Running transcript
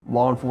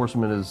law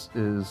enforcement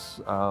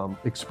is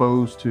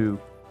exposed to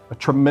a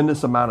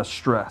tremendous amount of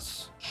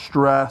stress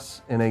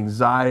and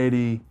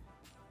anxiety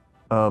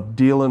of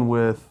dealing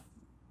with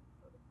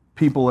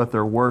people at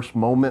their worst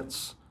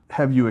moments.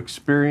 Have you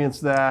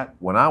experienced that?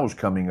 When I was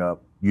coming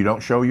up, you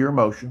don't show your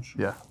emotions.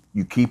 Yeah.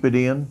 You keep it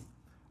in.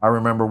 I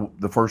remember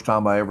the first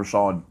time I ever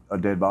saw a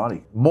dead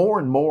body. More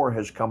and more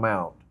has come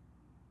out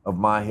of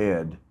my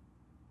head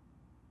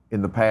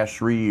in the past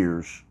 3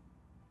 years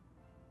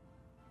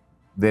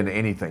than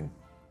anything.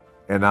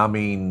 And I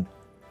mean,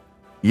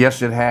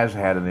 yes, it has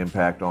had an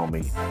impact on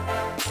me.